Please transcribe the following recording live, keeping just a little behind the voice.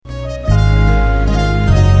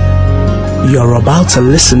You're about to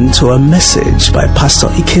listen to a message by Pastor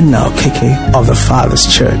Ikenna Okeke of the Father's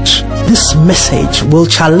Church. This message will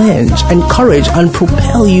challenge, encourage, and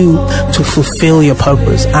propel you to fulfill your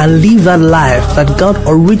purpose and live that life that God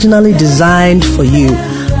originally designed for you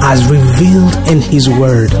as revealed in His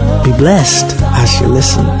Word. Be blessed as you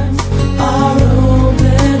listen.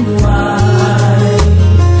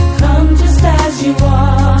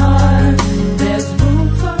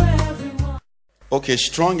 Okay,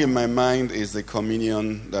 strong in my mind is the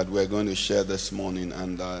communion that we're going to share this morning.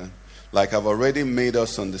 And like I've already made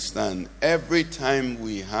us understand, every time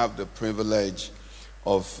we have the privilege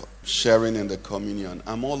of sharing in the communion,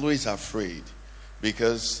 I'm always afraid.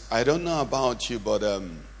 Because I don't know about you, but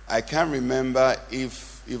I can't remember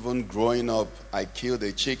if even growing up I killed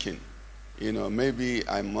a chicken. Maybe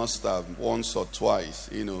I must have once or twice,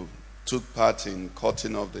 took part in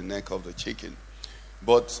cutting off the neck of the chicken.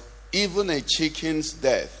 But even a chicken's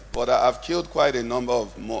death, but I've killed quite a number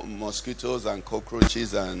of mosquitoes and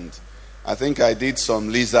cockroaches, and I think I did some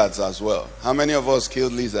lizards as well. How many of us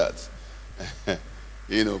killed lizards?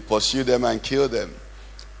 Pursue them and kill them.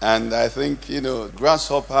 And I think,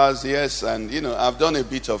 grasshoppers, yes, and, I've done a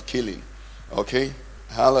bit of killing. Okay?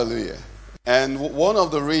 Hallelujah. And one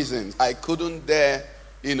of the reasons I couldn't dare,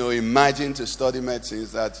 imagine to study medicine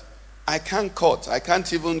is that I can't cut. I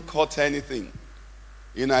can't even cut anything.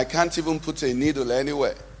 I can't even put a needle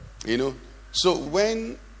anywhere, So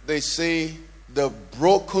when they say the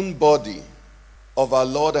broken body of our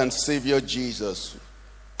Lord and Savior Jesus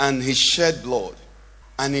and His shed blood,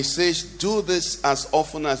 and He says, do this as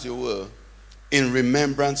often as you will in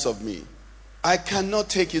remembrance of me, I cannot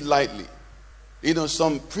take it lightly.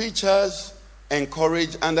 Some preachers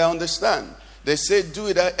encourage, and I understand. They say do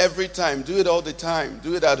it every time, do it all the time,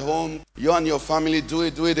 do it at home. You and your family do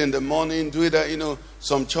it in the morning, do it,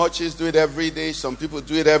 some churches do it every day, some people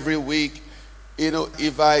do it every week.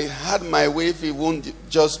 If I had my way, if it won't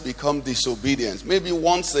just become disobedience, maybe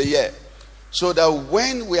once a year. So that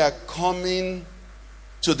when we are coming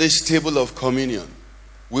to this table of communion,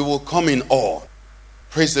 we will come in awe.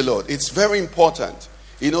 Praise the Lord. It's very important,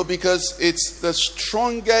 because it's the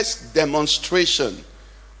strongest demonstration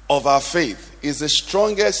of our faith. Is the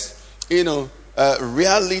strongest,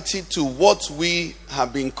 reality to what we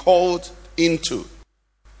have been called into.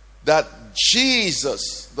 That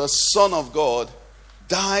Jesus, the Son of God,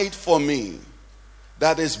 died for me.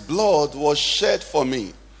 That His blood was shed for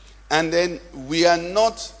me. And then we are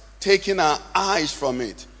not taking our eyes from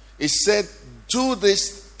it. He said, do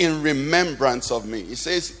this in remembrance of me. He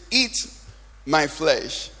says, eat my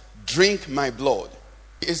flesh, drink my blood.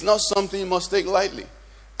 It's not something you must take lightly.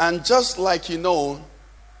 And just like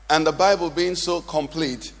and the Bible being so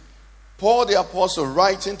complete, Paul the Apostle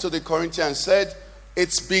writing to the Corinthians said,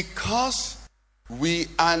 it's because we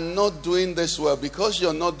are not doing this well, because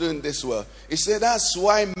you're not doing this well. He said that's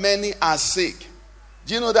why many are sick.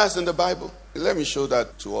 Do you know that's in the Bible? Let me show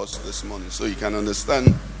that to us this morning so you can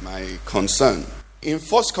understand my concern. In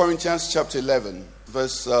 1 Corinthians chapter 11,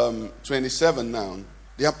 verse 27 now,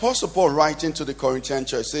 the Apostle Paul writing to the Corinthian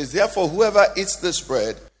church says, therefore whoever eats this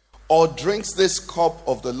bread or drinks this cup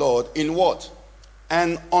of the Lord in what?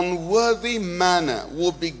 An unworthy manner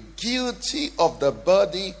will be guilty of the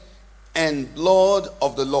body and blood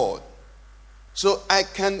of the Lord. So I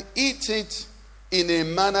can eat it in a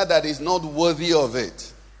manner that is not worthy of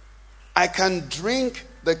it. I can drink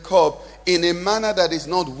the cup in a manner that is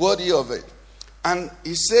not worthy of it. And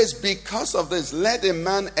he says, because of this, let a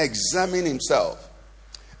man examine himself.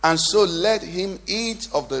 And so let him eat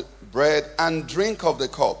of the bread and drink of the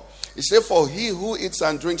cup. He said, for he who eats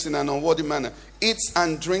and drinks in an unworthy manner eats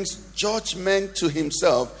and drinks judgment to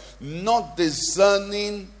himself, not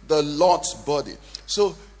discerning the Lord's body.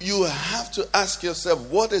 So you have to ask yourself,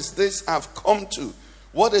 what is this I've come to?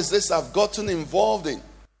 What is this I've gotten involved in?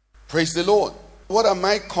 Praise the Lord. What am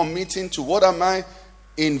I committing to? What am I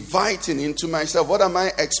inviting into myself? What am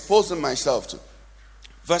I exposing myself to?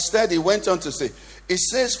 Verse 30 went on to say, it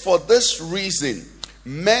says, for this reason,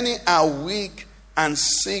 many are weak and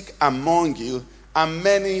sick among you, and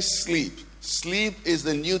many sleep. Sleep is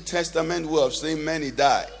the New Testament way of saying many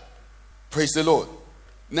die. Praise the Lord.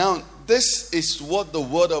 Now, this is what the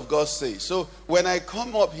Word of God says. So, when I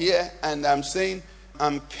come up here and I'm saying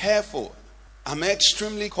I'm careful, I'm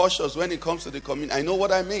extremely cautious when it comes to the communion, I know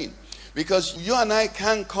what I mean. Because you and I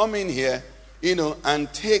can't come in here,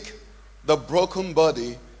 and take the broken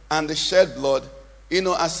body and the shed blood,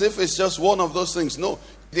 as if it's just one of those things. No.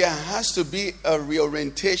 There has to be a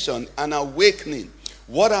reorientation, an awakening.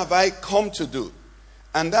 What have I come to do?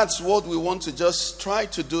 And that's what we want to just try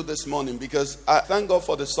to do this morning, because I thank God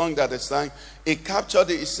for the song that they sang. It captured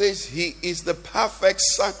it. It says, He is the perfect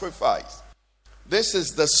sacrifice. This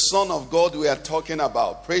is the Son of God we are talking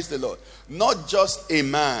about. Praise the Lord. Not just a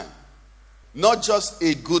man, not just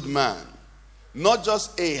a good man, not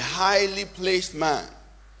just a highly placed man,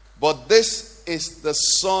 but this is the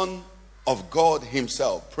Son of God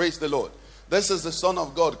himself. Praise the Lord. This is the Son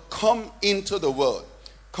of God come into the world,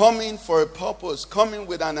 coming for a purpose, coming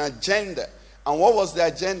with an agenda. And what was the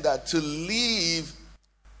agenda? To live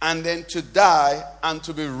and then to die and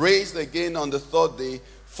to be raised again on the third day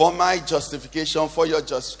for my justification, for your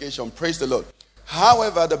justification. Praise the Lord.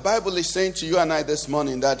 However, the Bible is saying to you and I this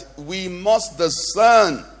morning that we must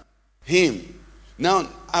discern him. Now,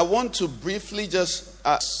 I want to briefly, just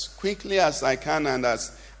as quickly as I can and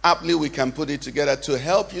as aptly we can put it together to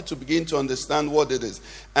help you to begin to understand what it is.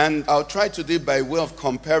 And I'll try to do it by way of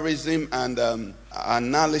comparison and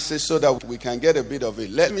analysis so that we can get a bit of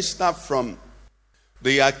it. Let me start from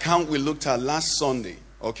the account we looked at last Sunday,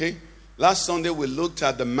 okay? Last Sunday we looked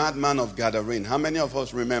at the madman of Gadarene. How many of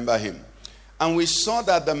us remember him? And we saw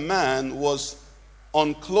that the man was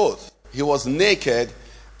unclothed. He was naked,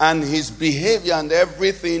 and his behavior and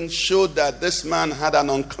everything showed that this man had an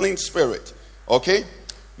unclean spirit, okay?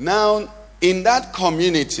 Now, in that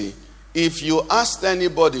community, if you asked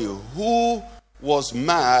anybody who was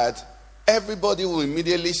mad, everybody will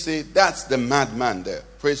immediately say, that's the madman there.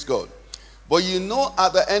 Praise God. But you know,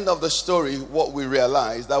 at the end of the story, what we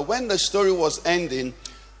realized, that when the story was ending,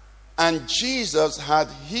 and Jesus had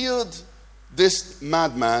healed this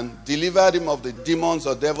madman, delivered him of the demons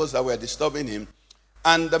or devils that were disturbing him,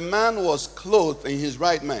 and the man was clothed in his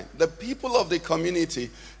right mind, the people of the community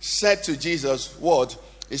said to Jesus, what?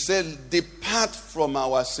 He said, depart from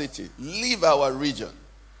our city, leave our region.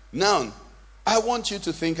 Now, I want you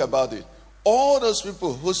to think about it. All those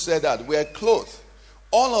people who said that were clothed.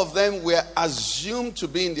 All of them were assumed to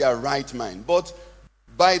be in their right mind. But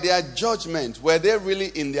by their judgment, were they really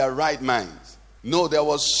in their right minds? No, there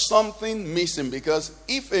was something missing, because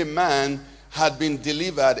if a man had been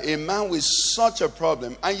delivered, a man with such a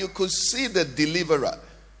problem, and you could see the deliverer,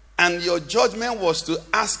 and your judgment was to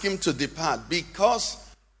ask him to depart because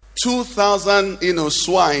 2,000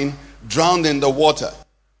 swine drowned in the water,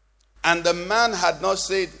 and the man had not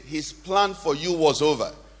said his plan for you was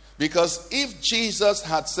over. Because if Jesus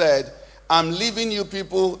had said, I'm leaving you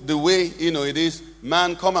people the way it is,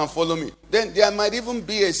 man, come and follow me, then there might even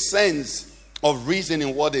be a sense of reason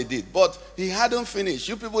in what they did. But he hadn't finished.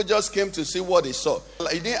 You people just came to see what he saw.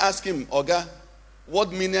 You didn't ask him, Oga,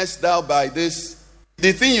 what meanest thou by this?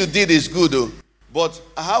 The thing you did is good, though. But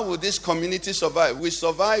how will this community survive? We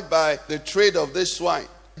survive by the trade of this swine.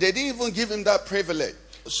 They didn't even give him that privilege.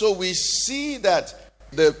 So we see that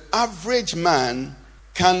the average man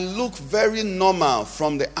can look very normal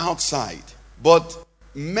from the outside. But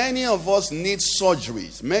many of us need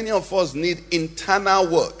surgeries. Many of us need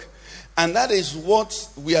internal work. And that is what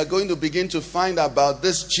we are going to begin to find about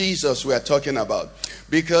this Jesus we are talking about.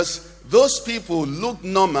 Because those people looked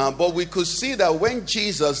normal, but we could see that when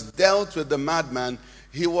Jesus dealt with the madman,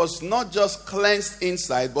 he was not just cleansed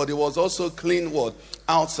inside, but he was also clean what?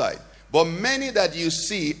 Outside. But many that you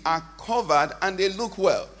see are covered and they look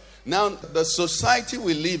well. Now, the society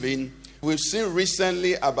we live in, we've seen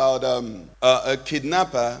recently about a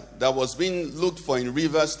kidnapper that was being looked for in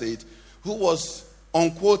Rivers State, who was,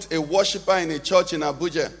 unquote, a worshiper in a church in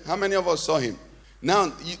Abuja. How many of us saw him?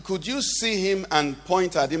 Now, could you see him and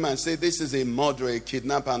point at him and say, this is a murderer, a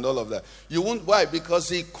kidnapper, and all of that? You won't. Why? Because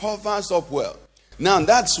he covers up well. Now,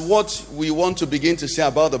 that's what we want to begin to say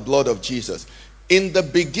about the blood of Jesus. In the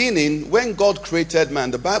beginning, when God created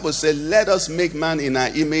man, the Bible said, let us make man in our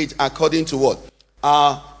image according to what?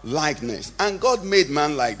 Our likeness. And God made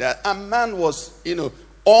man like that. And man was,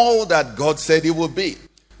 all that God said he would be.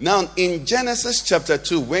 Now, in Genesis chapter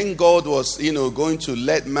 2, when God was, going to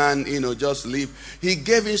let man, just live, he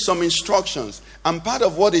gave him some instructions. And part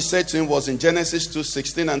of what he said to him was in Genesis 2,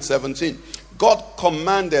 16 and 17. God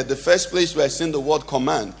commanded, the first place we have seen the word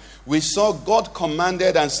command. We saw God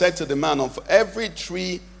commanded and said to the man, of every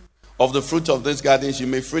tree of the fruit of these gardens you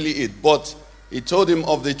may freely eat. But he told him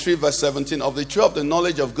of the tree, verse 17, of the tree of the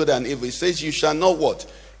knowledge of good and evil. He says, you shall not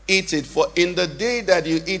what? Eat it. For in the day that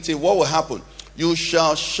you eat it, what will happen? You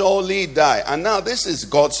shall surely die. And now this is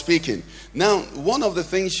God speaking. Now, one of the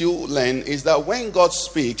things you learn is that when God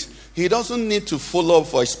speaks, he doesn't need to follow up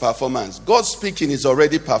for his performance. God speaking is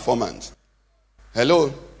already performance.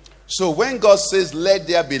 Hello? So when God says, let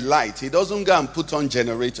there be light, he doesn't go and put on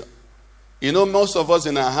generator. Most of us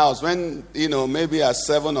in our house, when, maybe at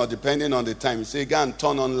 7 or depending on the time, you say, go and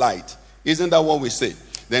turn on light. Isn't that what we say?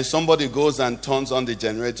 Then somebody goes and turns on the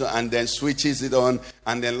generator and then switches it on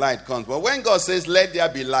and then light comes. But when God says, let there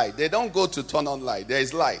be light, they don't go to turn on light. There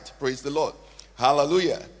is light. Praise the Lord.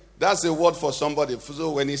 Hallelujah. That's a word for somebody.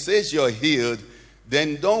 So when he says you're healed,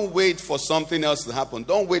 then don't wait for something else to happen.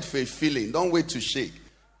 Don't wait for a feeling. Don't wait to shake.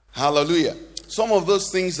 Hallelujah. Some of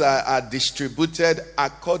those things are distributed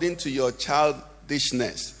according to your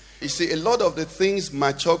childishness. You see, a lot of the things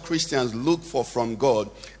mature Christians look for from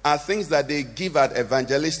God are things that they give at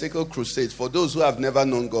evangelistical crusades for those who have never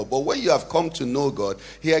known God. But when you have come to know God,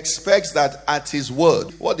 he expects that at his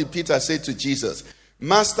word. What did Peter say to Jesus?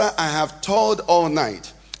 Master, I have toiled all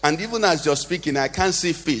night, and even as you're speaking, I can't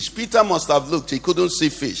see fish. Peter must have looked, he couldn't see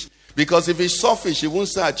fish. Because if he saw fish, he wouldn't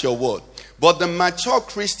say at your word. But the mature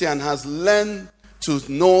Christian has learned to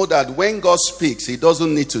know that when God speaks, he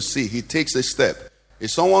doesn't need to see, he takes a step.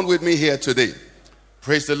 Is someone with me here today?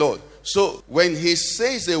 Praise the Lord. So when he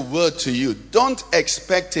says a word to you, don't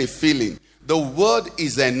expect a feeling. The word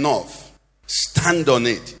is enough. Stand on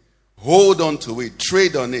it. Hold on to it.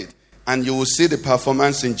 Trade on it. And you will see the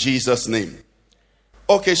performance in Jesus' name.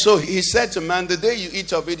 Okay, so he said to man, the day you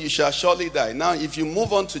eat of it, you shall surely die. Now, if you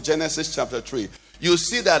move on to Genesis chapter 3, you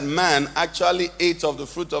see that man actually ate of the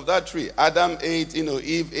fruit of that tree. Adam ate,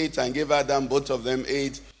 Eve ate and gave Adam, both of them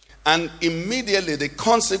ate. And immediately the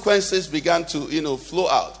consequences began to, flow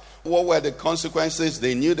out. What were the consequences?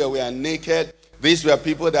 They knew they were naked. These were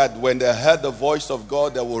people that when they heard the voice of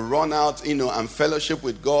God, they would run out, and fellowship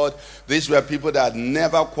with God. These were people that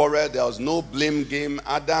never quarreled. There was no blame game.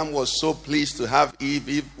 Adam was so pleased to have Eve.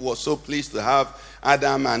 Eve was so pleased to have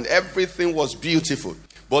Adam. And everything was beautiful.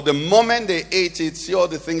 But the moment they ate it, see all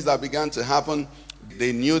the things that began to happen.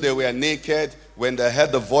 They knew they were naked. When they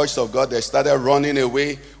heard the voice of God, they started running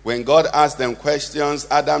away. When God asked them questions,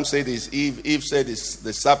 Adam said it's Eve. Eve said it's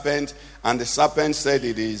the serpent. And the serpent said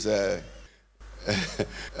it is... the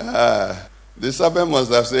serpent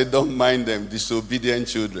must have said, don't mind them, disobedient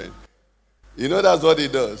children. That's what he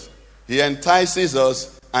does. He entices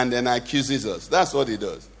us and then accuses us. That's what he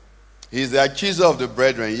does. He's the accuser of the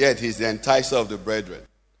brethren, yet he's the enticer of the brethren.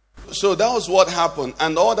 So that was what happened.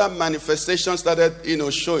 And all that manifestation started,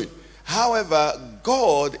 showing. However,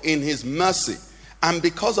 God in his mercy and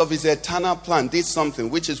because of his eternal plan did something,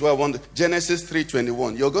 which is where I want Genesis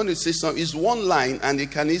 3:21. You're going to see something. It's one line and it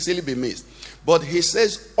can easily be missed. But he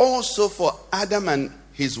says also for Adam and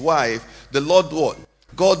his wife, the Lord what?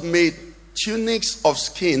 God made tunics of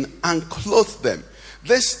skin and clothed them.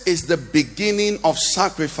 This is the beginning of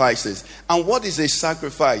sacrifices. And what is a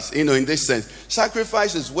sacrifice, in this sense?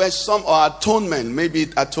 Sacrifice is where or atonement, maybe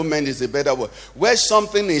atonement is a better word, where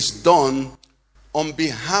something is done on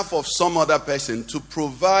behalf of some other person to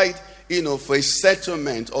provide, for a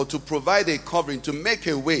settlement or to provide a covering, to make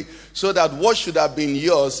a way so that what should have been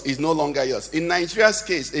yours is no longer yours. In Nigeria's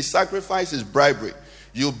case, a sacrifice is bribery.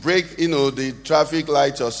 You break, the traffic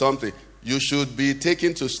light or something. You should be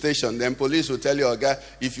taken to station. Then police will tell you, okay,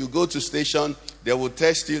 if you go to station, they will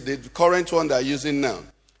test you. The current one they're using now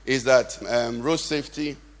is that road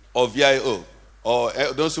safety or VIO, or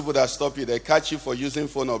those people that stop you, they catch you for using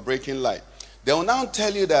phone or breaking light. They will now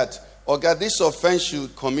tell you that, okay, this offense you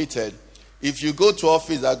committed, if you go to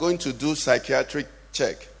office, they're going to do psychiatric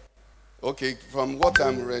check. Okay, from what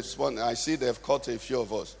I'm responding, I see they've caught a few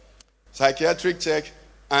of us. Psychiatric check,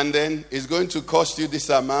 and then it's going to cost you this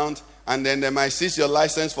amount, and then they might seize your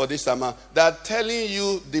license for this amount. They're telling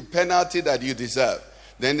you the penalty that you deserve.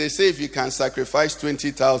 Then they say if you can sacrifice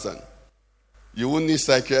 20,000, you won't need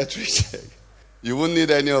psychiatric check. You won't need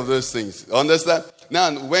any of those things. Understand?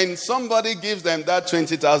 Now, when somebody gives them that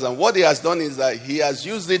 20,000, what he has done is that he has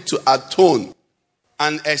used it to atone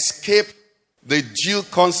and escape the due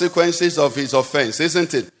consequences of his offense,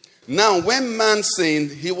 isn't it? Now, when man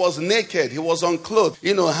sinned, he was naked, he was unclothed,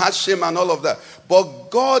 had shame and all of that. But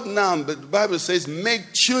God now, the Bible says, made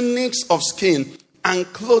tunics of skin and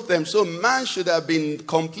clothed them. So man should have been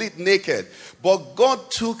complete naked. But God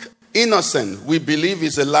took innocent, we believe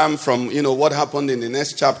is a lamb from, what happened in the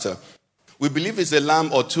next chapter. We believe it's a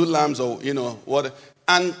lamb or two lambs or, what,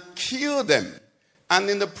 and killed them. And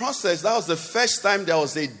in the process, that was the first time there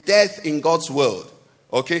was a death in God's world.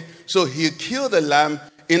 Okay? So he killed the lamb.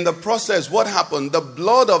 In the process, what happened? The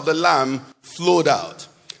blood of the lamb flowed out.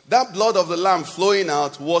 That blood of the lamb flowing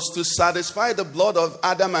out was to satisfy the blood of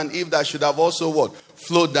Adam and Eve that should have also what?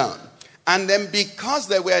 Flowed down. And then because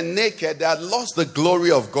they were naked, they had lost the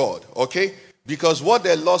glory of God. Okay? Because what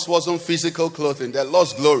they lost wasn't physical clothing. They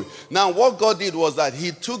lost glory. Now, what God did was that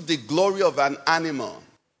he took the glory of an animal.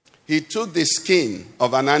 He took the skin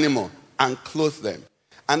of an animal and clothed them.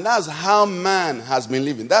 And that's how man has been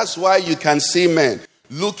living. That's why you can see men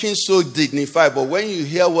looking so dignified. But when you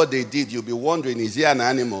hear what they did, you'll be wondering, is he an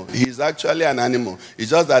animal? He's actually an animal.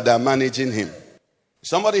 It's just that they're managing him.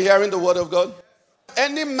 Somebody hearing the word of God?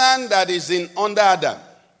 Any man that is in under Adam.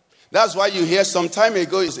 That's why you hear some time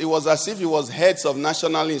ago, it was as if he was heads of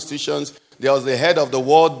national institutions. There was the head of the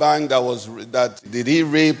World Bank did he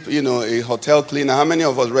rape, a hotel cleaner? How many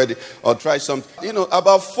of us read it or tried something?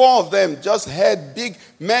 About 4 of them just had big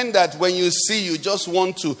men that when you see, you just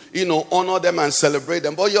want to, honor them and celebrate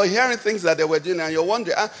them. But you're hearing things that they were doing and you're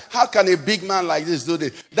wondering, how can a big man like this do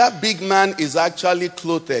this? That big man is actually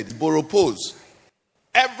clothed, boropos.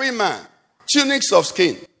 Every man, tunics of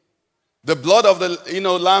skin. The blood of the,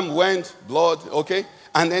 lamb went, blood, okay?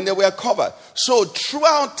 And then they were covered. So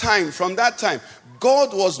throughout time, from that time,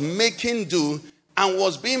 God was making do and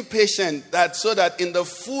was being patient so that in the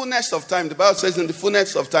fullness of time, the Bible says in the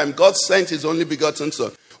fullness of time, God sent his only begotten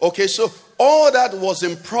son. Okay, so all that was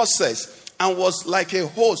in process and was like a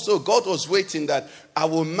host. So God was waiting that I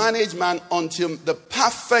will manage man until the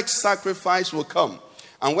perfect sacrifice will come.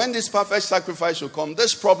 And when this perfect sacrifice will come,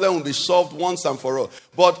 this problem will be solved once and for all.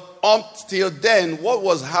 But up till then, what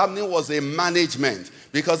was happening was a management.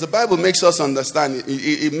 Because the Bible makes us understand,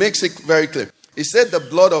 it makes it very clear. It said the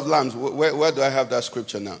blood of lambs. Where do I have that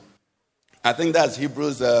scripture now? I think that's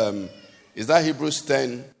Hebrews, is that Hebrews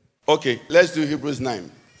 10? Okay, let's do Hebrews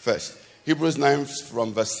 9 first. Hebrews 9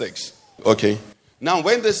 from verse 6. Okay. Now,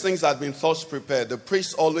 when these things had been thus prepared, the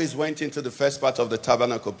priest always went into the first part of the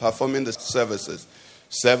tabernacle, performing the services.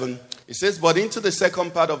 7. It says, but into the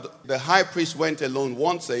second part of the high priest went alone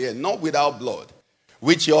once a year, not without blood,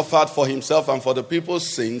 which he offered for himself and for the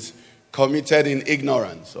people's sins committed in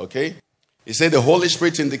ignorance. Okay? He said the Holy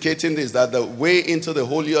Spirit indicating this, that the way into the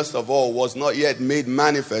holiest of all was not yet made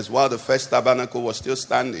manifest while the first tabernacle was still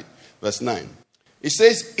standing. Verse 9. It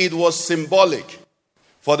says it was symbolic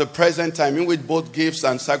for the present time in which both gifts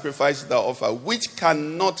and sacrifices are offered, which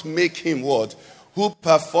cannot make him what? Who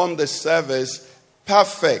performed the service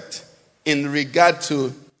perfect in regard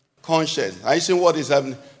to conscience. Are you seeing what is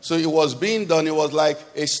happening? So it was being done. It was like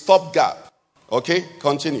a stopgap. Okay,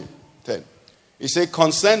 continue. 10. He said,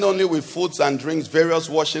 concerned only with foods and drinks, various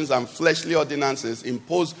washings and fleshly ordinances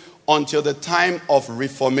imposed until the time of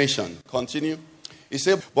reformation. Continue. He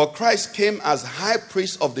said, but Christ came as high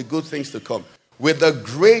priest of the good things to come, with a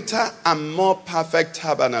greater and more perfect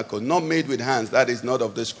tabernacle, not made with hands, that is not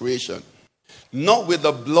of this creation. Not with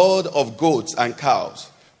the blood of goats and cows,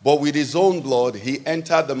 but with his own blood, he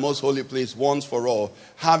entered the most holy place once for all,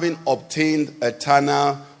 having obtained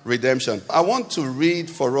eternal redemption. I want to read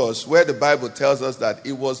for us where the Bible tells us that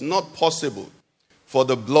it was not possible for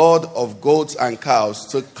the blood of goats and cows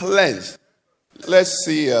to cleanse. Let's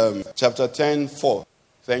see chapter 10, 4.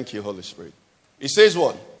 Thank you, Holy Spirit. It says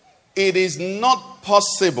what? It is not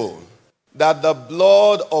possible that the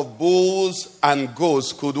blood of bulls and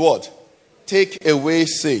goats could what? Take away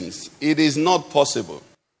sins. It is not possible.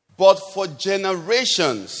 But for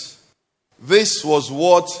generations, this was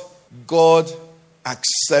what God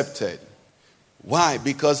accepted. Why?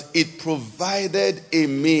 Because it provided a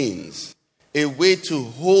means, a way to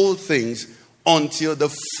hold things until the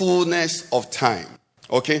fullness of time.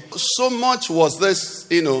 Okay? So much was this,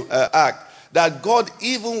 act that God,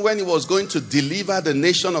 even when he was going to deliver the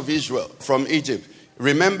nation of Israel from Egypt,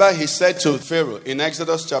 remember, he said to Pharaoh in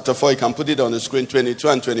Exodus chapter 4, you can put it on the screen, 22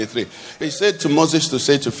 and 23. He said to Moses to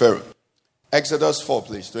say to Pharaoh, Exodus 4,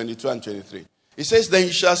 please, 22 and 23. He says, then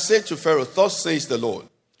you shall say to Pharaoh, thus says the Lord,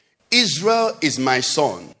 Israel is my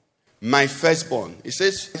son, my firstborn. He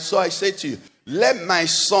says, so I say to you, let my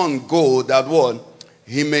son go, that what?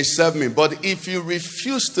 He may serve me. But if you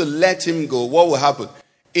refuse to let him go, what will happen?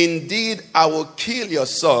 Indeed, I will kill your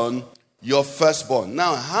son, your firstborn.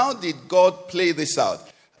 Now, how did God play this out?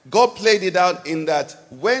 God played it out in that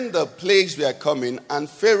when the plagues were coming and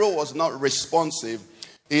Pharaoh was not responsive,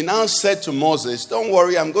 he now said to Moses, don't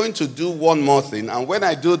worry, I'm going to do one more thing. And when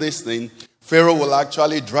I do this thing, Pharaoh will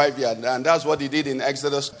actually drive you. And that's what he did in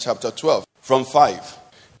Exodus chapter 12 from 5.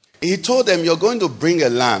 He told them, you're going to bring a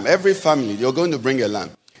lamb. Every family, you're going to bring a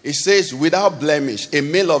lamb. It says, without blemish, a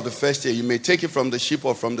male of the first year. You may take it from the sheep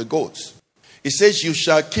or from the goats. It says, you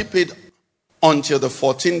shall keep it until the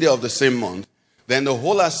 14th day of the same month. Then the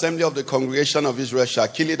whole assembly of the congregation of Israel shall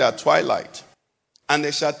kill it at twilight. And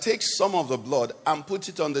they shall take some of the blood and put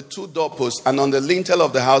it on the 2 doorposts and on the lintel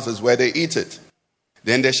of the houses where they eat it.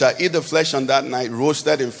 Then they shall eat the flesh on that night,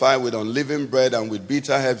 roasted in fire with unleavened bread and with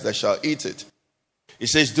bitter herbs they shall eat it. It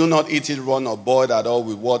says, do not eat it raw or boiled at all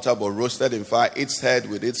with water, but roasted in fire, its head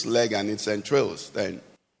with its leg and its entrails. Then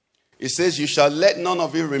it says, you shall let none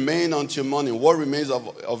of it remain until morning. What remains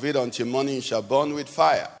of it until morning you shall burn with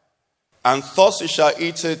fire. And thus you shall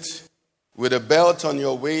eat it with a belt on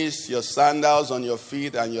your waist, your sandals on your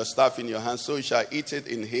feet, and your staff in your hand. So you shall eat it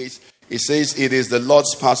in haste. It says it is the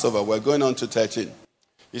Lord's Passover. We're going on to 13.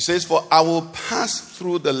 He says, for I will pass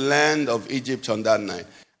through the land of Egypt on that night,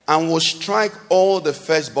 and will strike all the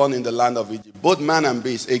firstborn in the land of Egypt, both man and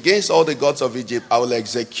beast. Against all the gods of Egypt I will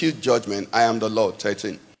execute judgment. I am the Lord.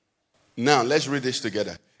 13. Now, let's read this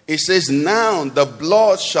together. It says, now the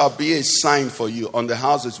blood shall be a sign for you on the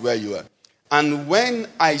houses where you are. And when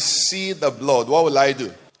I see the blood, what will I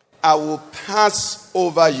do? I will pass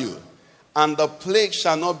over you, and the plague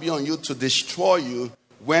shall not be on you to destroy you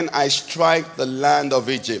when I strike the land of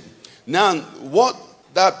Egypt. Now, what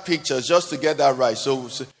that picture, just to get that right, so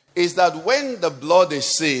is that when the blood is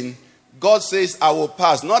seen, God says, I will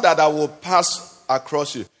pass. Not that I will pass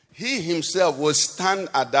across you. He himself will stand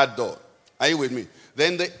at that door. Are you with me?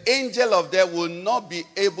 Then the angel of death will not be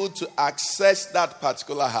able to access that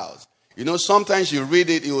particular house. You know, sometimes you read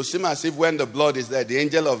it, it will seem as if when the blood is there, the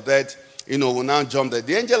angel of death, will now jump there.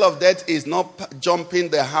 The angel of death is not jumping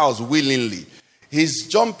the house willingly. He's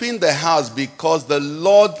jumping the house because the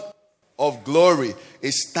Lord of glory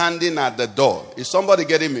is standing at the door. Is somebody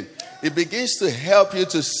getting me? It begins to help you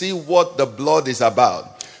to see what the blood is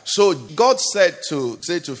about. So God said to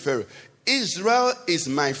Pharaoh, Israel is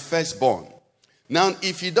my firstborn. Now,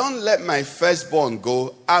 if you don't let my firstborn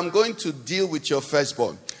go, I'm going to deal with your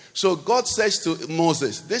firstborn. So God says to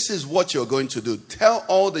Moses, this is what you're going to do. Tell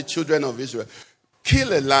all the children of Israel,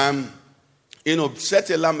 kill a lamb, set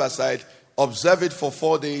a lamb aside, observe it for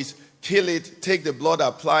 4 days, kill it, take the blood,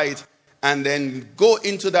 apply it, and then go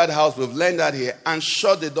into that house. We've learned that here, and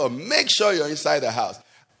shut the door. Make sure you're inside the house.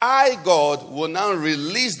 I, God, will now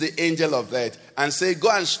release the angel of death and say, go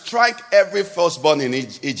and strike every firstborn in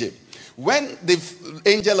Egypt. When the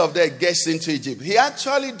angel of death gets into Egypt, he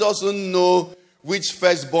actually doesn't know which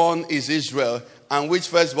firstborn is Israel and which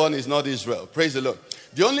firstborn is not Israel. Praise the Lord.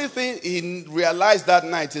 The only thing he realized that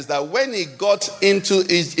night is that when he got into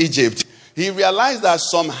Egypt, he realized that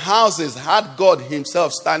some houses had God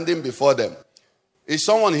himself standing before them. Is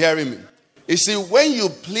someone hearing me? You see, when you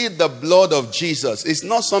plead the blood of Jesus, it's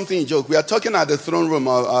not something you joke. We are talking at the throne room,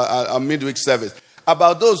 our midweek service,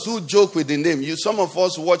 about those who joke with the name. Some of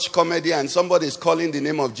us watch comedy and somebody is calling the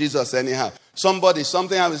name of Jesus anyhow.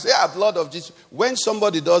 Something happens, blood of Jesus. When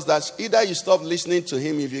somebody does that, either you stop listening to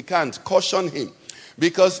him, if you can't, caution him.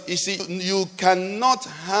 Because, you see, you cannot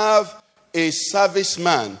have a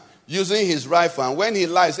serviceman using his rifle, and when he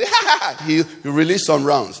lies, he release some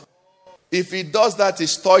rounds. If he does that,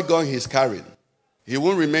 it's toy gun he's carrying. He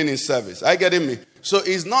won't remain in service. Are you getting me? So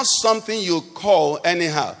it's not something you call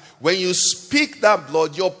anyhow. When you speak that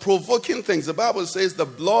blood, you're provoking things. The Bible says the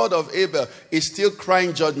blood of Abel is still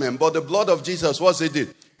crying judgment, but the blood of Jesus, what's it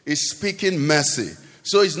did? Is speaking mercy.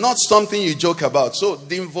 So it's not something you joke about. So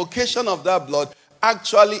the invocation of that blood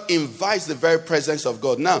actually invites the very presence of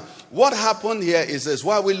God. Now, what happened here is this.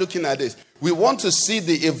 Why are we looking at this? We want to see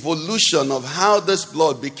the evolution of how this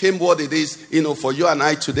blood became what it is, for you and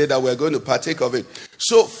I today, that we're going to partake of it.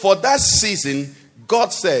 So for that season,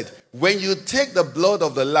 God said, when you take the blood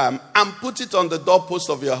of the lamb and put it on the doorpost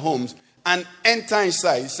of your homes and enter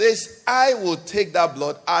inside, it says, I will take that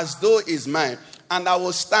blood as though it's mine, and I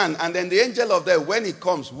will stand. And then the angel of death, when he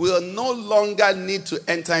comes, will no longer need to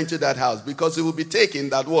enter into that house, because it will be taken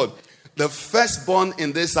that word. The firstborn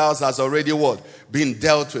in this house has already what? Been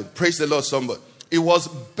dealt with. Praise the Lord, somebody. It was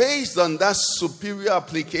based on that superior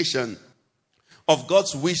application of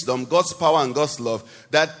God's wisdom, God's power, and God's love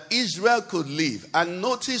that Israel could live. And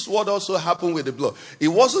notice what also happened with the blood. It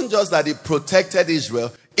wasn't just that it protected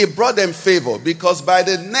Israel, it brought them favor, because by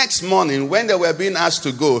the next morning, when they were being asked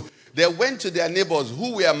to go, they went to their neighbors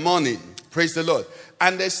who were mourning. Praise the Lord.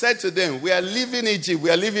 And they said to them, we are leaving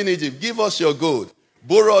Egypt. Give us your gold.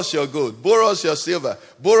 Borrow us your gold. Borrow us your silver.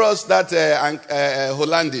 Borrow us that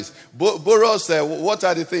Hollandis. Borrow us, what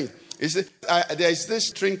are the things? He said, there is this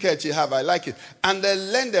trinket you have. I like it. And they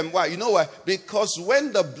lend them. Why? You know why? Because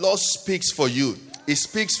when the blood speaks for you, it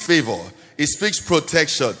speaks favor. It speaks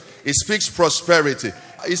protection. It speaks prosperity.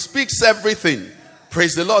 It speaks everything.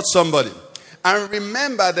 Praise the Lord, somebody. And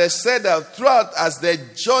remember, they said that throughout as they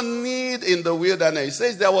journeyed in the wilderness, it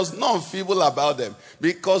says there was none feeble about them.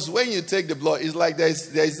 Because when you take the blood, it's like there's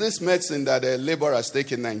this medicine that laborers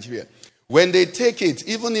take in Nigeria. When they take it,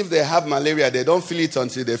 even if they have malaria, they don't feel it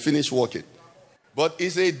until they finish walking. But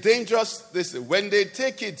it's a dangerous, listen, when they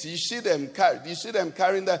take it, you see them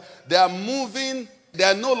carrying that. They are moving, they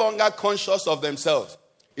are no longer conscious of themselves.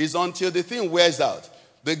 It's until the thing wears out.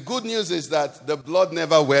 The good news is that the blood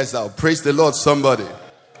never wears out. Praise the Lord, somebody.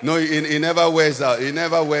 No, it never wears out. It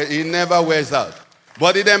never wears out.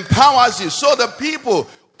 But it empowers you. So the people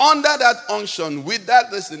under that unction, with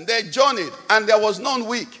that listen, they journeyed, and there was none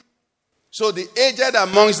weak. So the aged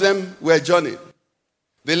amongst them were journeying.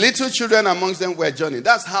 The little children amongst them were journeying.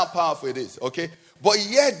 That's how powerful it is, okay? But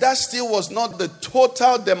yet that still was not the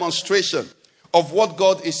total demonstration of what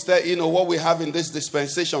God is, what we have in this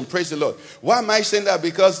dispensation. Praise the Lord. Why am I saying that?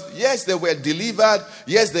 Because yes, they were delivered.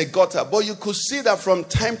 Yes, they got up. But you could see that from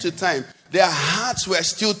time to time, their hearts were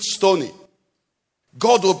still stony.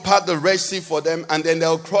 God will part the Red Sea for them, and then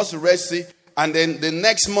they'll cross the Red Sea. And then the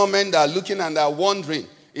next moment, they're looking and they're wondering.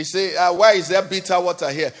 He say, why is there bitter water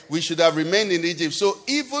here? We should have remained in Egypt. So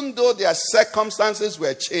even though their circumstances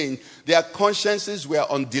were changed, their consciences were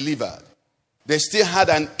undelivered. They still had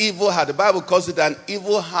an evil heart. The Bible calls it an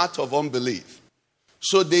evil heart of unbelief.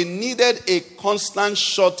 So they needed a constant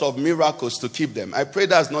shot of miracles to keep them. I pray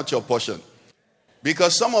that's not your portion.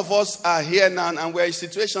 Because some of us are here now and we're in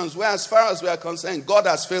situations where, as far as we are concerned, God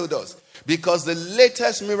has failed us. Because the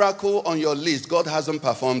latest miracle on your list, God hasn't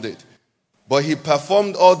performed it. But he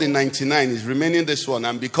performed all the 99. He's remaining this one.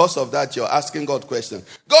 And because of that, you're asking God questions.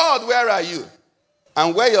 God, where are you?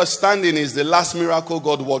 And where you're standing is the last miracle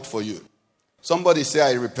God worked for you. Somebody say,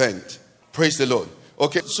 I repent. Praise the Lord.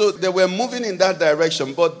 Okay, so they were moving in that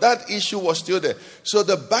direction, but that issue was still there. So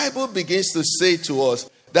the Bible begins to say to us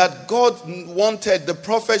that God wanted the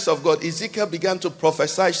prophets of God. Ezekiel began to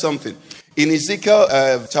prophesy something. In Ezekiel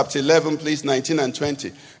chapter 11, please, 19 and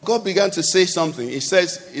 20. God began to say something. He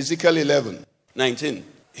says, Ezekiel 11, 19.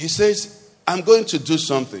 He says, I'm going to do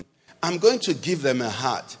something. I'm going to give them a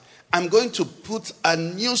heart. I'm going to put a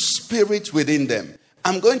new spirit within them.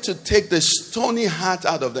 I'm going to take the stony heart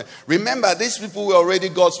out of them. Remember, these people were already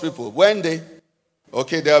God's people. When they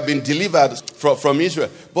have been delivered from Israel.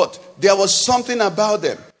 But there was something about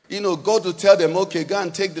them. God will tell them, okay, go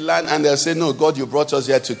and take the land. And they'll say, no, God, you brought us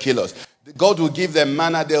here to kill us. God will give them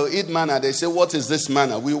manna. They'll eat manna. They say, what is this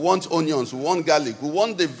manna? We want onions. We want garlic. We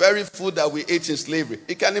want the very food that we ate in slavery.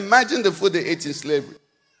 You can imagine the food they ate in slavery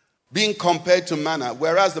being compared to manna.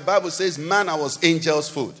 Whereas the Bible says manna was angels'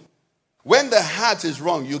 food. When the heart is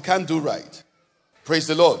wrong, you can't do right. Praise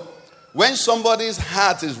the Lord. When somebody's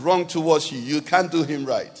heart is wrong towards you, you can't do him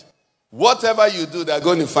right. Whatever you do, they're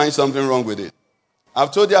going to find something wrong with it.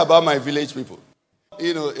 I've told you about my village people.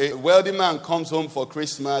 A wealthy man comes home for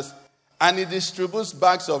Christmas and he distributes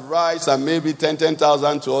bags of rice and maybe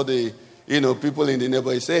 10,000 to all the people in the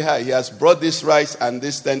neighborhood. He say, hi, he has brought this rice and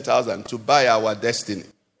this 10,000 to buy our destiny.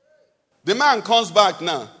 The man comes back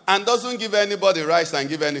now and doesn't give anybody rice and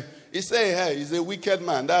give any. He say, hey, he's a wicked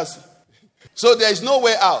man. So there is no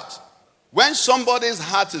way out. When somebody's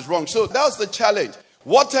heart is wrong. So that was the challenge.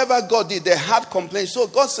 Whatever God did, they had complaints. So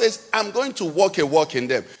God says, I'm going to walk a walk in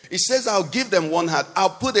them. He says, I'll give them one heart.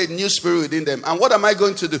 I'll put a new spirit within them. And what am I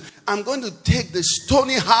going to do? I'm going to take the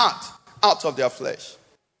stony heart out of their flesh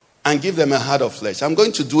and give them a heart of flesh. I'm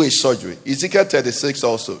going to do a surgery. Ezekiel 36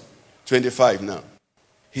 also, 25 now.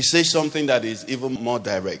 He says something that is even more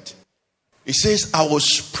direct. He says, I will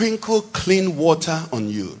sprinkle clean water on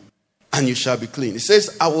you, and you shall be clean. He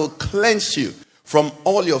says, I will cleanse you from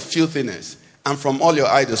all your filthiness and from all your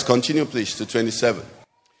idols. Continue, please, to 27.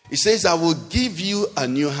 He says, I will give you a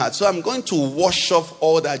new heart. So I'm going to wash off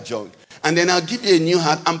all that junk. And then I'll give you a new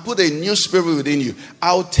heart and put a new spirit within you.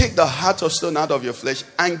 I'll take the heart of stone out of your flesh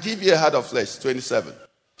and give you a heart of flesh. 27.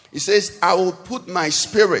 He says, I will put my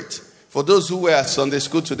spirit. For those who were at Sunday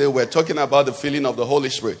school today, we're talking about the filling of the Holy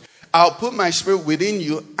Spirit. I'll put my spirit within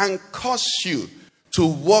you and cause you to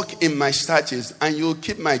walk in my statutes, and you'll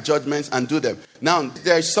keep my judgments and do them. Now,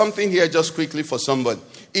 there is something here just quickly for somebody.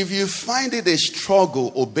 If you find it a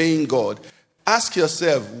struggle obeying God, ask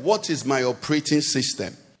yourself, what is my operating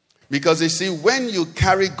system? Because you see, when you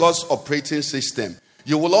carry God's operating system,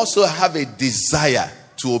 you will also have a desire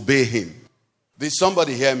to obey him. Did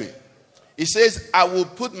somebody hear me? He says, I will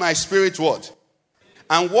put my spirit what?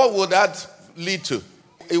 And what would that lead to?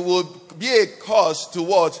 It will be a cause to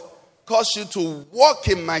what? Cause you to walk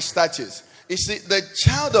in my statutes. You see, the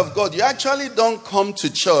child of God, you actually don't come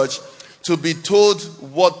to church to be told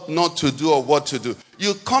what not to do or what to do.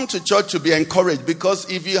 You come to church to be encouraged, because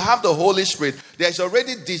if you have the Holy Spirit, there's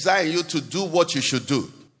already desire in you to do what you should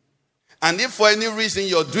do. And if for any reason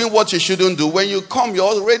you're doing what you shouldn't do, when you come, you're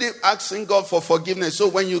already asking God for forgiveness. So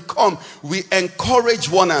when you come, we encourage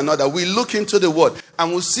one another. We look into the word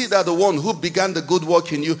and we'll see that the one who began the good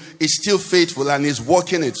work in you is still faithful and is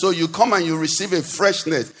working it. So you come and you receive a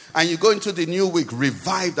freshness and you go into the new week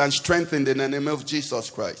revived and strengthened in the name of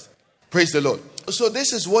Jesus Christ. Praise the Lord. So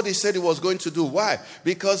this is what he said he was going to do. Why?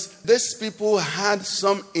 Because these people had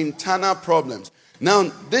some internal problems.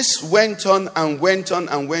 Now, this went on and went on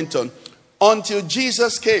and went on. until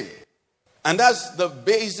Jesus came. And that's the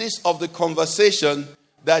basis of the conversation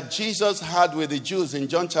that Jesus had with the Jews in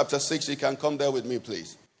John chapter 6. You can come there with me,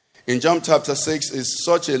 please. In John chapter 6 is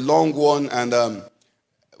such a long one, and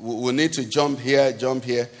we'll need to jump here.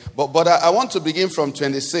 But I want to begin from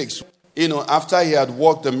 26. After he had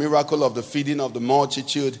worked the miracle of the feeding of the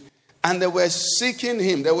multitude, and they were seeking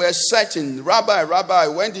him. They were searching, Rabbi,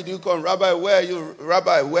 when did you come? Rabbi, where are you?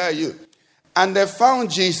 Rabbi, where are you? And they found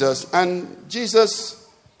Jesus, and Jesus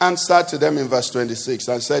answered to them in verse 26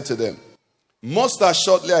 and said to them, most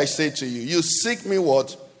assuredly I say to you, you seek me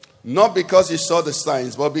what? Not because you saw the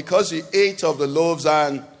signs, but because you ate of the loaves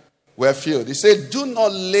and were filled. He said, do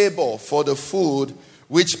not labor for the food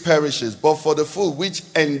which perishes, but for the food which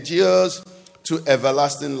endures to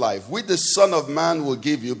everlasting life, which the Son of Man will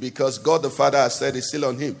give you, because God the Father has said it's still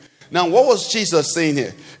on him. Now, what was Jesus saying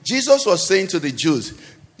here? Jesus was saying to the Jews,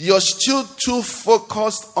 you're still too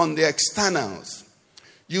focused on the externals.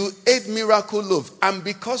 You ate miracle loaf, and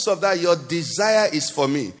because of that, your desire is for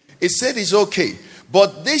me. It said it's okay,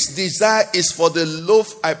 but this desire is for the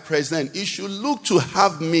loaf I present. You should look to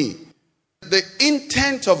have me. The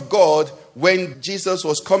intent of God when Jesus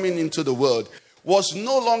was coming into the world was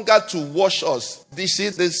no longer to wash us. The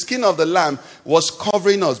skin of the lamb was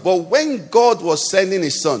covering us. But when God was sending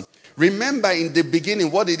his son, remember in the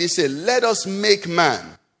beginning, what did he say? Let us make man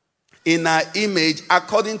in our image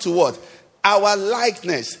according to what? Our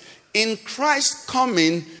likeness. In Christ's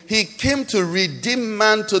coming, he came to redeem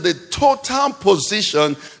man to the total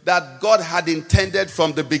position that God had intended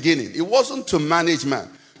from the beginning. It wasn't to manage man.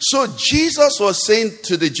 So Jesus was saying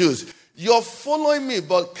to the Jews, you're following me,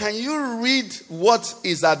 but can you read what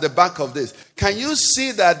is at the back of this? Can you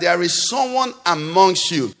see that there is someone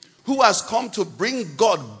amongst you who has come to bring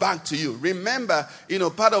God back to you? Remember,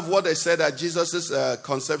 part of what they said that Jesus'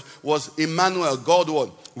 concept was Emmanuel, God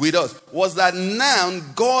one with us, was that now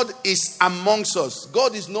God is amongst us.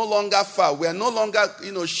 God is no longer far. We are no longer,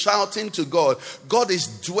 shouting to God. God is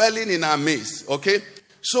dwelling in our midst, okay?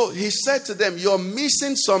 So he said to them, you're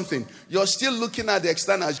missing something. You're still looking at the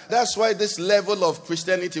external. That's why this level of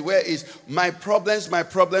Christianity, where is my problems,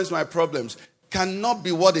 cannot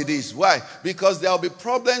be what it is. Why? Because there will be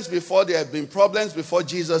problems before there have been problems before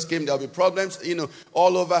Jesus came. There will be problems,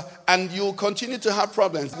 all over. And you will continue to have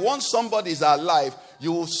problems. Once somebody is alive,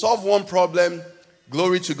 you will solve one problem.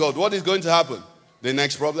 Glory to God. What is going to happen? The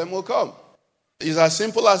next problem will come. It's as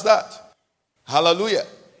simple as that. Hallelujah.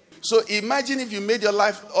 So imagine if you made your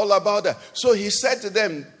life all about that. So he said to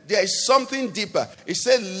them, there is something deeper. He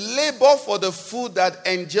said, labor for the food that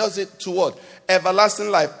endures it to what?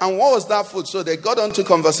 Everlasting life. And what was that food? So they got onto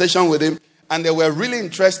conversation with him, and they were really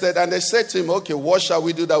interested, and they said to him, okay, what shall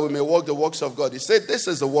we do that we may walk the works of God? He said, this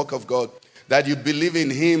is the work of God, that you believe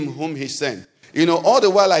in him whom he sent. All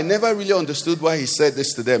the while I never really understood why he said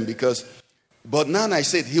this to them, but now I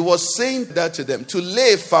said, he was saying that to them to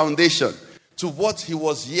lay a foundation to what he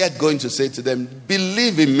was yet going to say to them.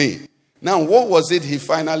 Believe in me. Now, what was it he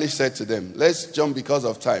finally said to them? Let's jump because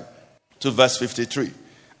of time to verse 53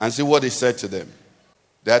 and see what he said to them.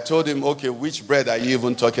 They told him, okay, which bread are you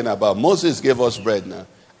even talking about? Moses gave us bread now.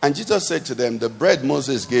 And Jesus said to them, the bread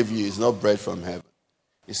Moses gave you is not bread from heaven.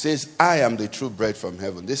 He says, I am the true bread from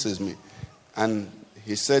heaven. This is me. And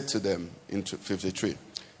he said to them in 53,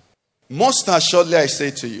 most assuredly I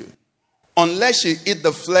say to you, unless you eat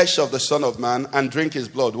the flesh of the Son of Man and drink his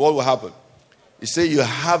blood, what will happen? He said, you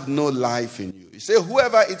have no life in you. He said,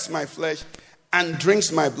 whoever eats my flesh and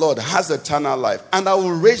drinks my blood has eternal life, and I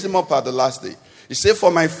will raise him up at the last day. He said, for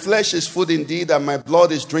my flesh is food indeed, and my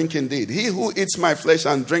blood is drink indeed. He who eats my flesh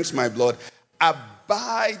and drinks my blood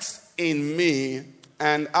abides in me,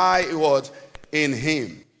 and I what? In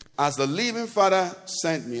him. As the living Father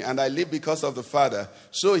sent me, and I live because of the Father,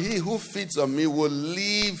 so he who feeds on me will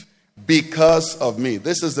live because of me.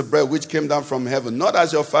 This is the bread which came down from heaven. Not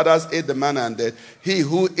as your fathers ate the manna and dead. He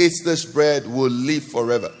who eats this bread will live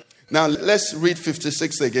forever. Now let's read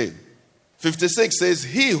 56 again. 56 says,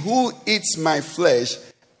 he who eats my flesh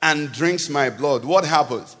and drinks my blood, what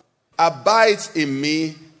happens? Abides in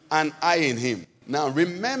me and I in him. Now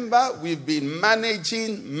remember, we've been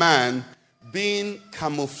managing man being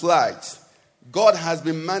camouflaged. God has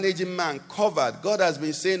been managing man covered. God has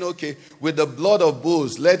been saying, okay, with the blood of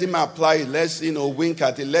bulls, let him apply it. Let's, wink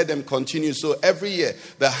at it. Let them continue. So every year,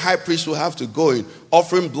 the high priest will have to go in,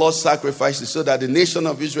 offering blood sacrifices so that the nation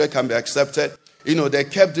of Israel can be accepted. They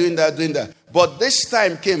kept doing that. But this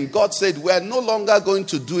time came, God said, we're no longer going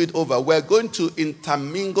to do it over. We're going to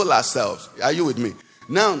intermingle ourselves. Are you with me?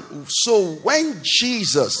 Now, so when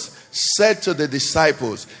Jesus said to the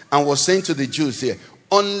disciples and was saying to the Jews here,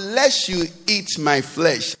 unless you eat my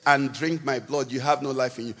flesh and drink my blood, you have no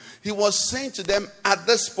life in you. He was saying to them at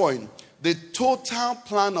this point, the total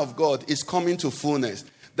plan of God is coming to fullness.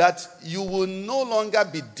 That you will no longer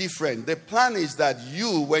be different. The plan is that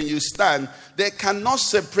you, when you stand, they cannot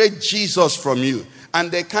separate Jesus from you. And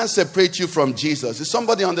they can't separate you from Jesus. Is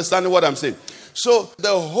somebody understanding what I'm saying? So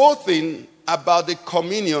the whole thing about the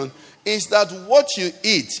communion is that what you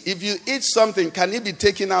eat, if you eat something, can it be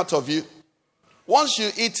taken out of you? Once you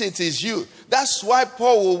eat it, is you. That's why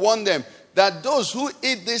Paul will warn them that those who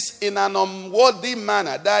eat this in an unworthy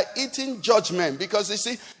manner, they are eating judgment. Because you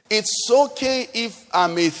see, it's okay if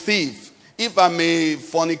I'm a thief, if I'm a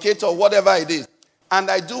fornicator, whatever it is, and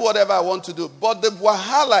I do whatever I want to do. But the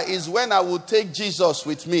wahala is when I will take Jesus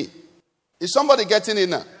with me. Is somebody getting it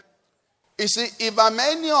now? You see, if I'm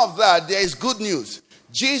any of that, there is good news.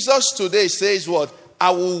 Jesus today says what? I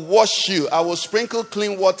will wash you. I will sprinkle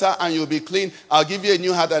clean water and you'll be clean. I'll give you a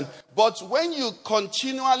new heart. But when you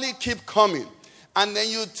continually keep coming, and then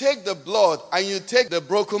you take the blood and you take the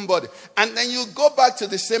broken body, and then you go back to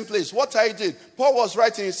the same place, what are you doing? Paul was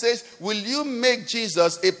writing, he says, will you make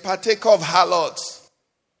Jesus a partaker of harlots?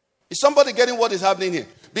 Is somebody getting what is happening here?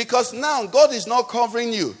 Because now God is not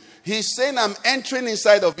covering you. He's saying, I'm entering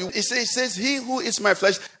inside of you. He says, he who eats my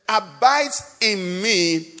flesh abides in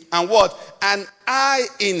me, and what? And I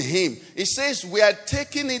in him. He says, we are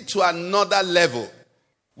taking it to another level.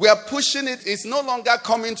 We are pushing it. It's no longer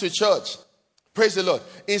coming to church. Praise the Lord.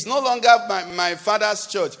 It's no longer my father's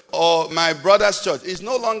church or my brother's church. It's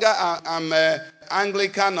no longer I'm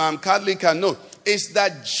Anglican or I'm Catholic. No. It's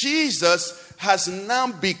that Jesus has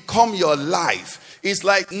now become your life. It's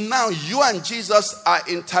like now you and Jesus are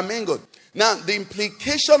intermingled. Now, the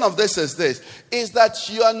implication of this is that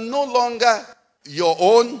you are no longer your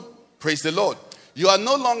own. Praise the Lord. You are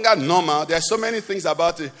no longer normal. There are so many things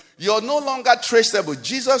about it. You are no longer traceable.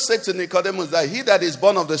 Jesus said to Nicodemus that he that is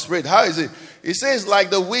born of the Spirit, how is it? He says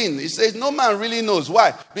like the wind. He says no man really knows.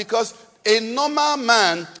 Why? Because a normal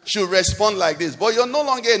man should respond like this. But you're no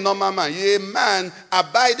longer a normal man. You're a man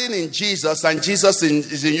abiding in Jesus and Jesus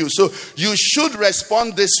is in you. So you should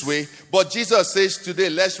respond this way. But Jesus says today,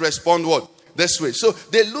 let's respond what? This way. So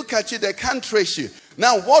they look at you, they can't trace you.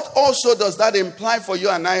 Now, what also does that imply for you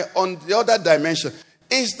and I on the other dimension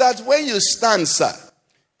is that when you stand, sir,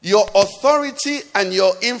 your authority and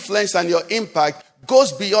your influence and your impact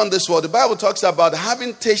goes beyond this world. The Bible talks about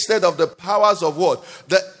having tasted of the powers of what?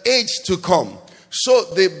 The age to come. So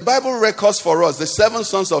the Bible records for us the 7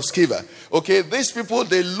 sons of Sceva. Okay, these people,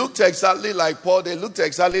 they looked exactly like Paul. They looked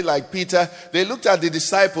exactly like Peter. They looked at the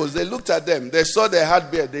disciples. They looked at them. They saw they had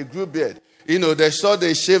beard. They grew beard. You know, they saw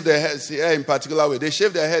they shaved their heads in particular way. They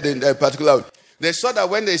shaved their head in a particular way. They saw that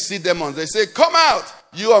when they see demons, they say, come out,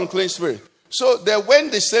 you unclean spirit. So they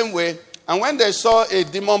went the same way. And when they saw a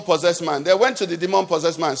demon-possessed man, they went to the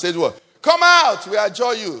demon-possessed man and said, well, come out, we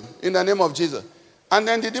adjure you in the name of Jesus. And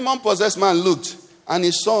then the demon-possessed man looked, and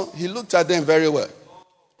he looked at them very well.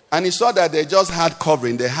 And he saw that they just had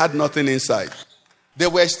covering. They had nothing inside. They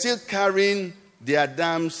were still carrying their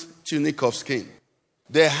dam's tunic of skin.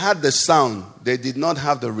 They had the sound. They did not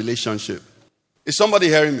have the relationship. Is somebody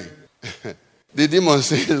hearing me? The demons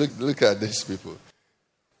say, look at these people.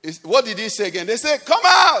 What did he say again? They say, come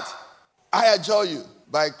out. I adjure you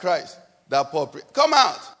by Christ that Paul prayed. Come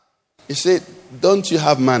out. He said, don't you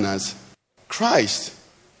have manners? Christ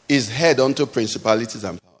is head unto principalities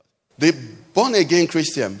and powers. The born again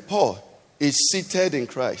Christian, Paul, is seated in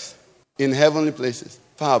Christ in heavenly places,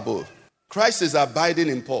 far above. Christ is abiding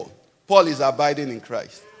in Paul. Paul is abiding in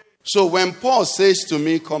Christ. So when Paul says to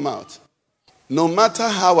me, come out, no matter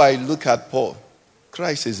how I look at Paul,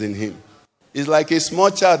 Christ is in him. It's like a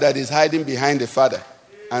small child that is hiding behind the father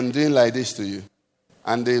and doing like this to you.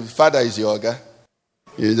 And the father is your guy.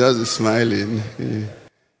 You're just smiling.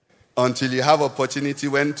 Until you have opportunity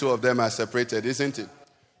when 2 of them are separated, isn't it?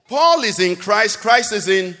 Paul is in Christ. Christ is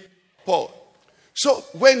in Paul. So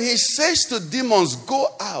when he says to demons, go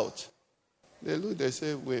out, they look, they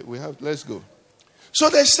say, let's go. So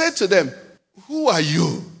they said to them, who are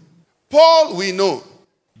you? Paul, we know.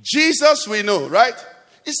 Jesus, we know, right?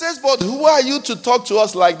 He says, but who are you to talk to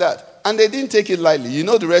us like that? And they didn't take it lightly. You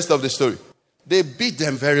know the rest of the story. They beat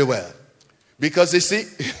them very well. Because you see,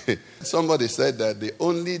 somebody said that the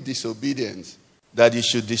only disobedience that you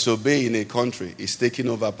should disobey in a country is taking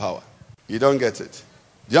over power. You don't get it.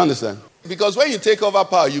 Do you understand? Because when you take over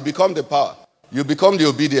power, you become the power. You become the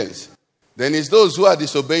obedience. Then it's those who are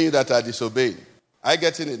disobeying you that are disobeying. I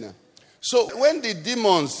get in it now. So when the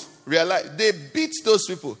demons realize, they beat those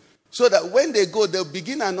people. So that when they go, they'll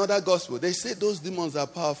begin another gospel. They say those demons are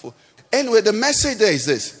powerful. Anyway, the message there is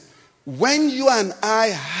this. when you and I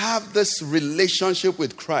have this relationship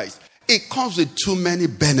with Christ, it comes with too many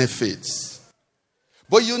benefits.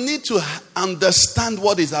 But you need to understand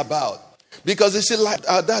what it's about. Because you see, like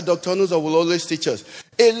that Dr. Nuzo will always teach us,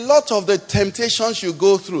 a lot of the temptations you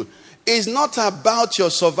go through is not about your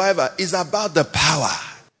survivor, it's about the power.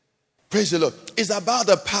 Praise the Lord. It's about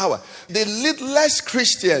the power. The littlest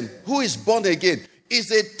Christian who is born again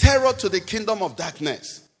is a terror to the kingdom of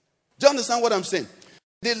darkness. Do you understand what I'm saying?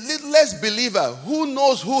 The littlest believer who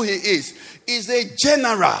knows who he is a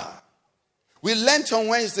general. We learned on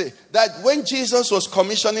Wednesday that when Jesus was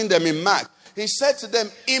commissioning them in Mark, he said to them,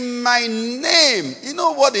 in my name. You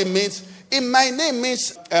know what it means? In my name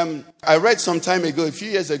means, I read some time ago, a few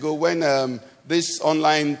years ago, when these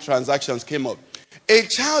online transactions came up. A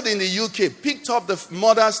child in the UK picked up the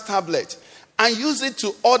mother's tablet and used it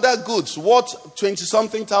to order goods worth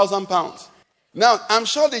 20-something thousand pounds. Now, I'm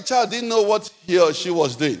sure the child didn't know what he or she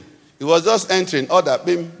was doing. He was just entering, order,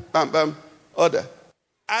 bim, bam, bam, order.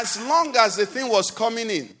 As long as the thing was coming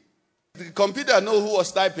in, the computer knew who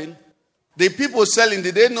was typing. The people selling,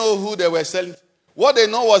 did they know who they were selling? What they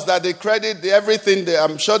know was that the credit, everything,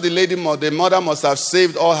 I'm sure the mother must have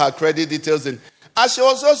saved all her credit details in. As she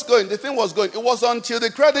was just going, the thing was going. It was until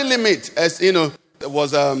the credit limit,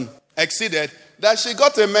 was exceeded, that she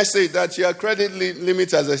got a message that your credit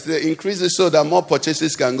limit has exceeded, increases so that more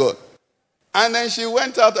purchases can go. And then she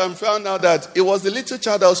went out and found out that it was the little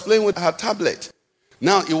child that was playing with her tablet.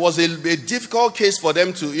 Now, it was a difficult case for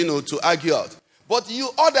them to argue out. But you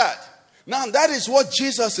ordered. Now, that is what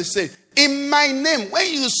Jesus is saying. In my name,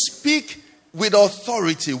 when you speak with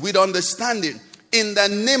authority, with understanding, in the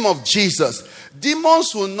name of Jesus,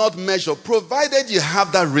 demons will not measure, provided you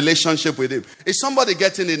have that relationship with him. Is somebody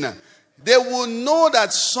getting it now? They will know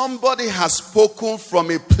that somebody has spoken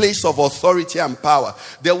from a place of authority and power.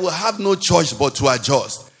 They will have no choice but to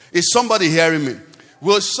adjust. Is somebody hearing me?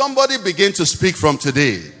 Will somebody begin to speak from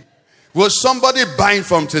today? Will somebody bind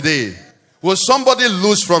from today? Will somebody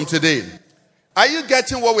lose from today? Are you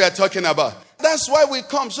getting what we are talking about? That's why we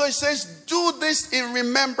come. So it says, do this in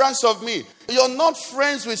remembrance of me. You're not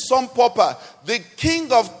friends with some pauper. The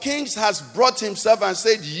King of Kings has brought himself and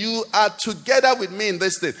said, you are together with me in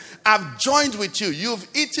this thing. I've joined with you. You've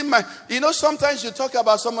eaten my... sometimes you talk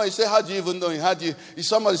about somebody, you say, how do you even know him?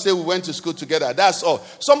 Somebody say, we went to school together. That's all.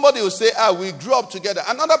 Somebody will say, we grew up together.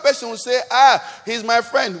 Another person will say, he's my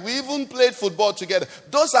friend. We even played football together.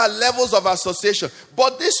 Those are levels of association.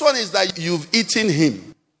 But this one is that you've eaten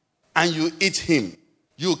him. And you eat him.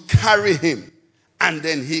 You carry him. And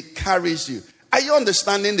then he carries you. Are you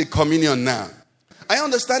understanding the communion now? Are you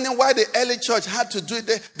understanding why the early church had to do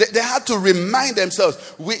it? They had to remind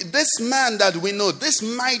themselves. This man that we know, this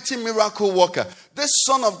mighty miracle worker, this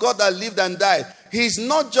Son of God that lived and died, he's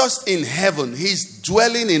not just in heaven. He's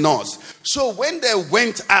dwelling in us. So when they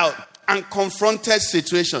went out and confronted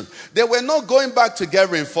situation, they were not going back to get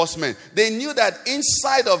reinforcement. They knew that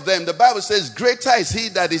inside of them, the Bible says, greater is he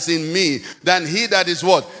that is in me than he that is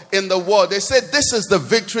what? In the world. They said, this is the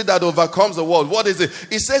victory that overcomes the world. What is it?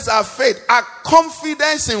 It says our faith, our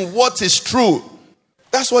confidence in what is true.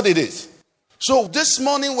 That's what it is. So this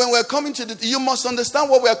morning when we're coming to you must understand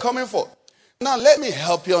what we are coming for. Now let me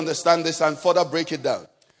help you understand this and further break it down.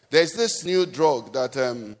 There's this new drug that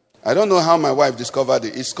I don't know how my wife discovered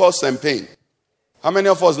it. It's called Sempane. How many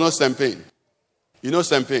of us know Sempane? You know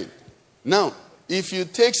Sempane? Now, if you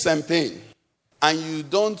take Sempane and you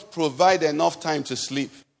don't provide enough time to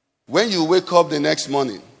sleep, when you wake up the next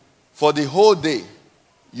morning, for the whole day,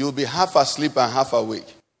 you'll be half asleep and half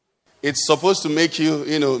awake. It's supposed to make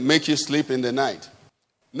you sleep in the night.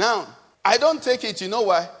 Now, I don't take it, you know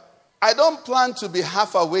why? I don't plan to be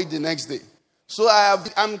half awake the next day. So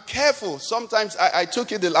I'm careful. Sometimes I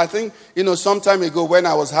took it, I think, some time ago when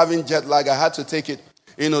I was having jet lag, I had to take it,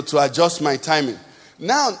 to adjust my timing.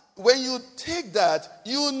 Now, when you take that,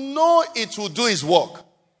 you know it will do its work.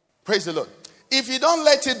 Praise the Lord. If you don't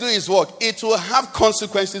let it do its work, it will have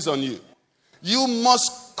consequences on you. You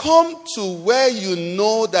must come to where you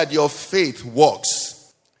know that your faith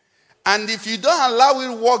works. And if you don't allow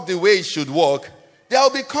it to work the way it should work, there will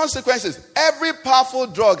be consequences. Every powerful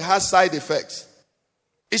drug has side effects.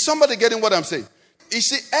 Is somebody getting what I'm saying? You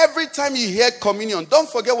see, every time you hear communion, don't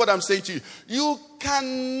forget what I'm saying to you. You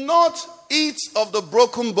cannot eat of the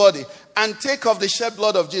broken body and take of the shed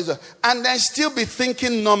blood of Jesus and then still be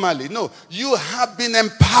thinking normally. No, you have been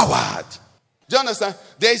empowered. Do you understand?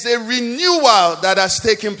 There's a renewal that has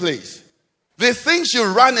taken place. The things you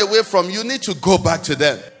ran away from, you need to go back to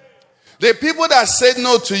them. The people that said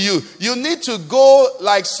no to you, you need to go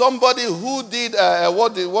like somebody who did,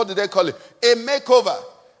 what did they call it? A makeover.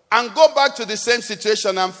 and go back to the same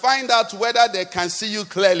situation and find out whether they can see you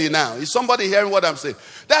clearly now. Is somebody hearing what I'm saying?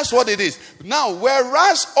 That's what it is. Now,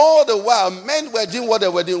 whereas all the while men were doing what they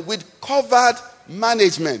were doing with covered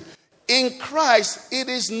management, in Christ, it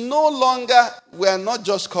is no longer, we are not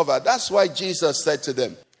just covered. That's why Jesus said to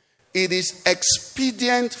them, it is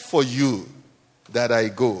expedient for you that I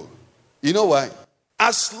go. You know why?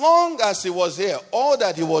 As long as he was here, all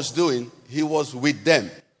that he was doing, he was with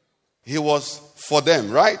them. He was for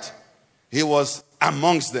them, right? He was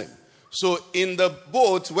amongst them. So in the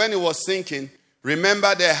boat, when he was sinking,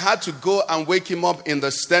 remember they had to go and wake him up in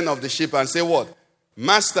the stern of the ship and say what?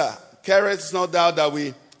 Master, carest not thou that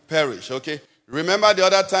we perish, okay? Remember the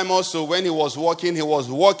other time also when he was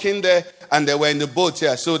walking there and they were in the boat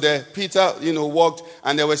here. So Peter, walked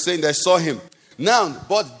and they were saying they saw him. Now,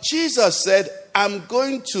 but Jesus said, I'm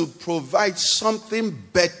going to provide something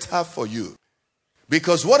better for you.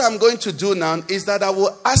 Because what I'm going to do now is that I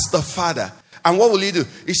will ask the Father. And what will he do?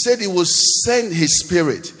 He said he will send his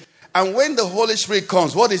Spirit. And when the Holy Spirit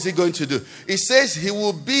comes, what is he going to do? He says he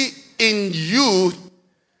will be in you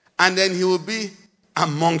and then he will be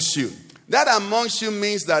amongst you. That amongst you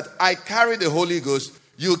means that I carry the Holy Ghost,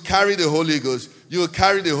 you carry the Holy Ghost, you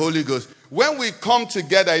carry the Holy Ghost. When we come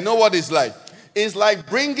together, you know what it's like? It's like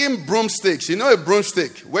bringing broomsticks. You know a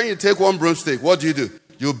broomstick? When you take one broomstick, what do?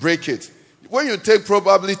 You break it. When you take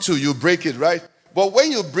probably two, you break it, right? But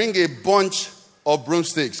when you bring a bunch of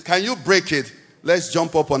broomsticks, can you break it? Let's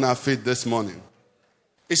jump up on our feet this morning.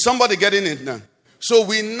 Is somebody getting it now? So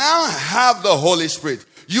we now have the Holy Spirit.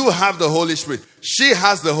 You have the Holy Spirit. She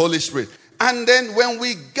has the Holy Spirit. And then when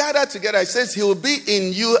we gather together, it says he will be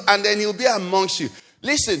in you and then he will be amongst you.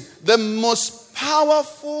 Listen, the most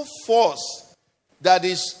powerful force that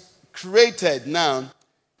is created now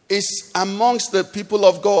is amongst the people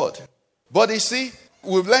of God. But you see,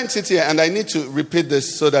 we've learned it here, and I need to repeat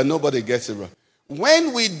this so that nobody gets it wrong.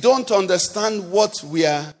 When we don't understand what we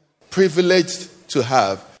are privileged to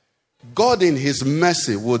have, God in his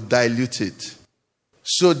mercy will dilute it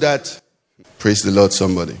so that, praise the Lord,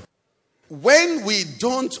 somebody. When we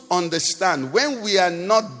don't understand, when we are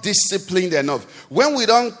not disciplined enough, when we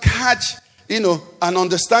don't catch, an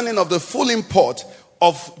understanding of the full import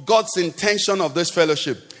of God's intention of this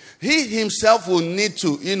fellowship, he himself will need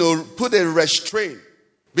to, put a restraint.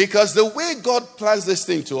 Because the way God plans this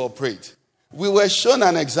thing to operate, we were shown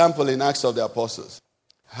an example in Acts of the Apostles.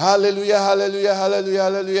 Hallelujah, hallelujah, hallelujah,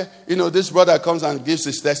 hallelujah. This brother comes and gives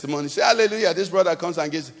his testimony. Say, hallelujah. This brother comes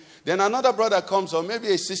and gives. Then another brother comes, or maybe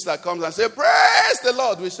a sister comes and say, praise the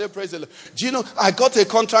Lord. We say, praise the Lord. Do you know, I got a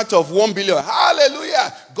contract of 1 billion.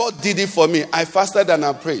 Hallelujah. God did it for me. I fasted and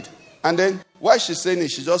I prayed. And then while she's saying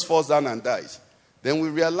it, she just falls down and dies. Then we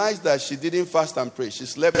realize that she didn't fast and pray. She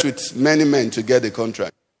slept with many men to get the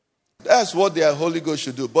contract. That's what their Holy Ghost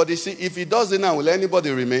should do. But you see, if he does it now, will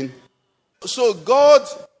anybody remain? So God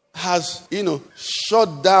has,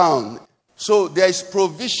 shut down. So there is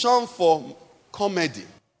provision for comedy.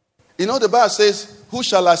 The Bible says, who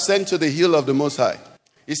shall ascend to the hill of the Most High?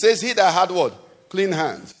 It says, he that had what? Clean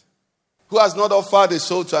hands. Who has not offered his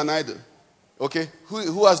soul to an idol. Okay?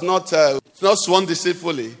 Who has not sworn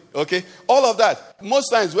deceitfully. Okay? All of that. Most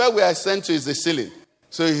times where we are sent to is the ceiling.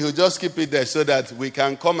 So he'll just keep it there so that we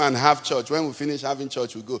can come and have church. When we finish having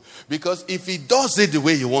church, we go. Because if he does it the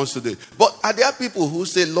way he wants to do it. But are there people who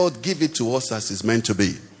say, Lord, give it to us as it's meant to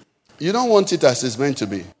be? You don't want it as it's meant to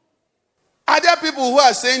be. Are there people who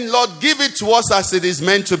are saying, Lord, give it to us as it is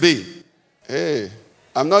meant to be? Hey,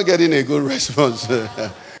 I'm not getting a good response.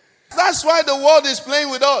 That's why the world is playing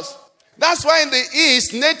with us. That's why in the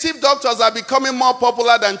East, native doctors are becoming more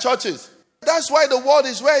popular than churches. That's why the world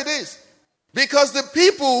is where it is. Because the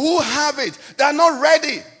people who have it, they are not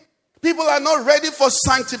ready. People are not ready for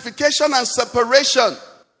sanctification and separation.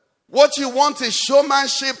 What you want is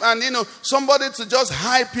showmanship and, somebody to just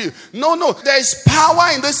hype you. No. There is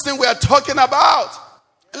power in this thing we are talking about.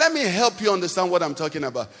 Let me help you understand what I'm talking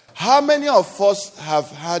about. How many of us have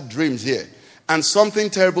had dreams here and something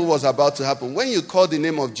terrible was about to happen? When you called the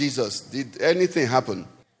name of Jesus, did anything happen?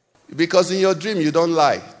 Because in your dream, you don't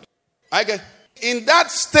lie. In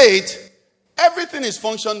that state, everything is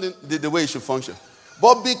functioning the way it should function.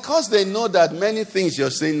 But because they know that many things you're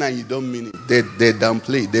saying now you don't mean it, they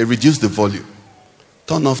downplay, they reduce the volume.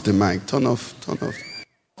 Turn off the mic, turn off.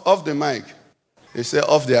 Off the mic. They say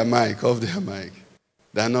off their mic.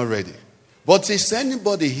 They're not ready. But is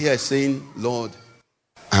anybody here saying, Lord,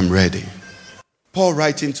 I'm ready? Paul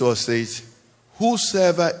writing to us says,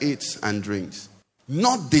 whosoever eats and drinks,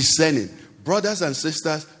 not discerning. Brothers and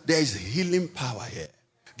sisters, there is healing power here.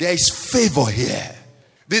 There is favor here.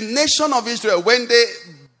 The nation of Israel, when they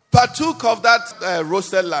partook of that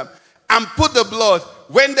roasted lamb and put the blood.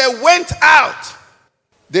 When they went out,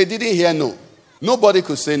 they didn't hear no. Nobody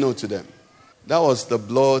could say no to them. That was the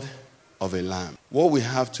blood of a lamb. What we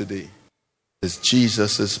have today is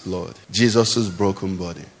Jesus' blood, Jesus' broken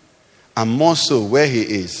body. And more so, where he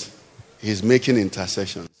is, he's making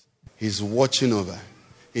intercessions. He's watching over.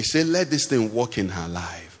 He said, let this thing work in her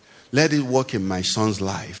life. Let it work in my son's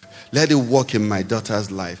life. Let it work in my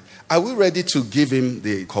daughter's life. Are we ready to give him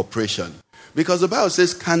the cooperation? Because the Bible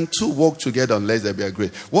says, can two walk together unless there be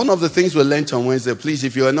agreed? One of the things we learned on Wednesday, please,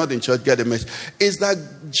 if you are not in church, get a message, is that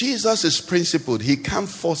Jesus is principled. He can't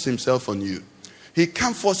force himself on you. He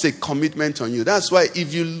can't force a commitment on you. That's why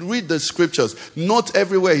if you read the scriptures, not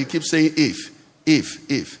everywhere he keeps saying if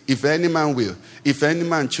any man will, if any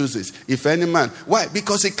man chooses, if any man. Why?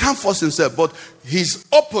 Because he can't force himself, but he's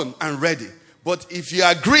open and ready. But if you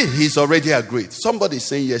agree, he's already agreed. Somebody's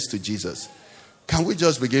saying yes to Jesus. Can we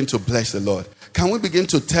just begin to bless the Lord? Can we begin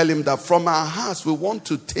to tell him that from our hearts we want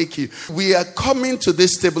to take you? We are coming to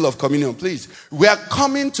this table of communion, please. We are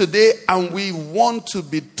coming today and we want to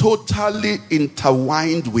be totally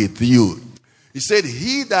intertwined with you. He said,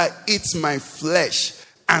 he that eats my flesh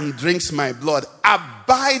and drinks my blood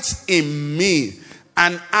abides in me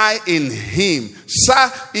and I in him.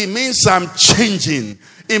 Sir, it means I'm changing.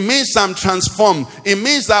 It means I'm transformed. It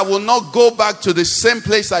means I will not go back to the same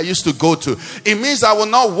place I used to go to. It means I will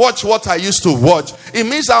not watch what I used to watch. It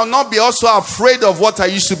means I will not be also afraid of what I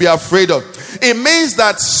used to be afraid of. It means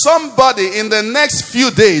that somebody in the next few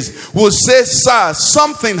days will say, sir,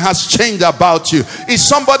 something has changed about you. Is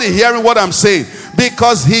somebody hearing what I'm saying?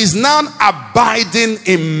 Because he's now abiding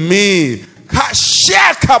in me.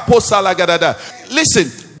 Listen,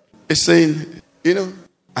 it's saying,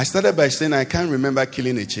 I started by saying I can't remember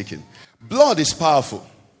killing a chicken. Blood is powerful.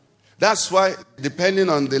 That's why, depending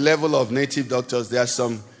on the level of native doctors, there are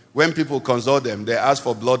some, when people consult them, they ask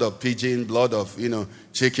for blood of pigeon, blood of,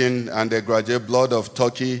 chicken, and they graduate blood of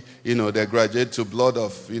turkey, they graduate to blood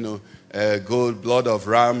of, goat, blood of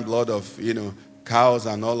ram, blood of, cows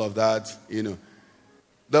and all of that,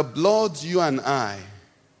 The blood you and I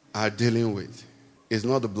are dealing with is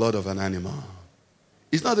not the blood of an animal.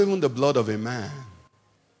 It's not even the blood of a man.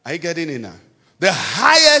 Are you getting it now? The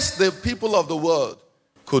highest the people of the world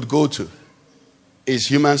could go to is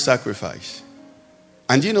human sacrifice.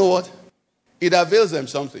 And you know what? It avails them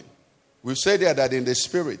something. We've said here that in the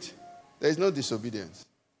spirit, there is no disobedience.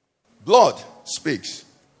 Blood speaks.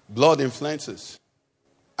 Blood influences.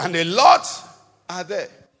 And a lot are there.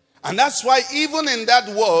 And that's why even in that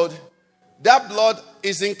world, that blood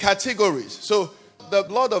is in categories. So the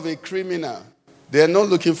blood of a criminal, they are not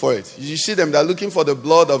looking for it. You see them, they're looking for the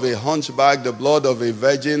blood of a hunchback, the blood of a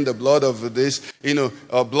virgin, the blood of this,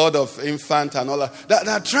 blood of infant and all that.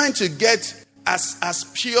 They're trying to get as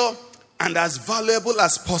pure and as valuable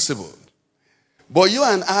as possible. But you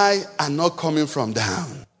and I are not coming from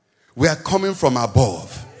down. We are coming from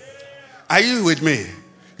above. Are you with me?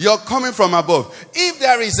 You're coming from above. If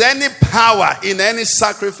there is any power in any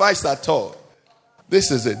sacrifice at all,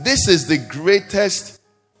 this is it. This is the greatest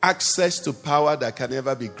access to power that can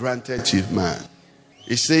ever be granted to man.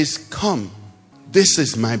 It says, come, this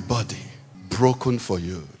is my body broken for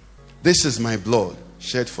you. This is my blood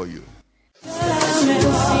shed for you.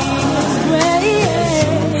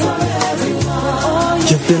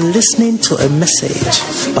 You've been listening to a message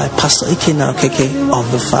by Pastor Ikenna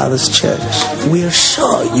of the Father's Church. We are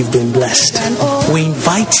sure you've been blessed. We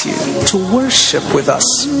invite you to worship with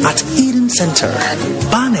us at Eden Center,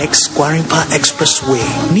 Banex Gwarinpa Expressway,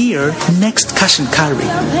 near Next Cash and Carry,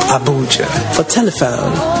 Abuja. For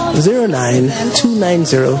telephone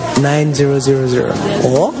 09-290-9000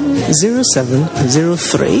 or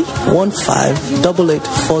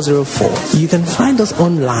 0703-1588-404. You can find us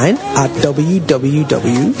online at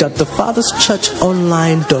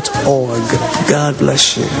www.thefatherschurchonline.org. God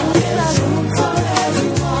bless you.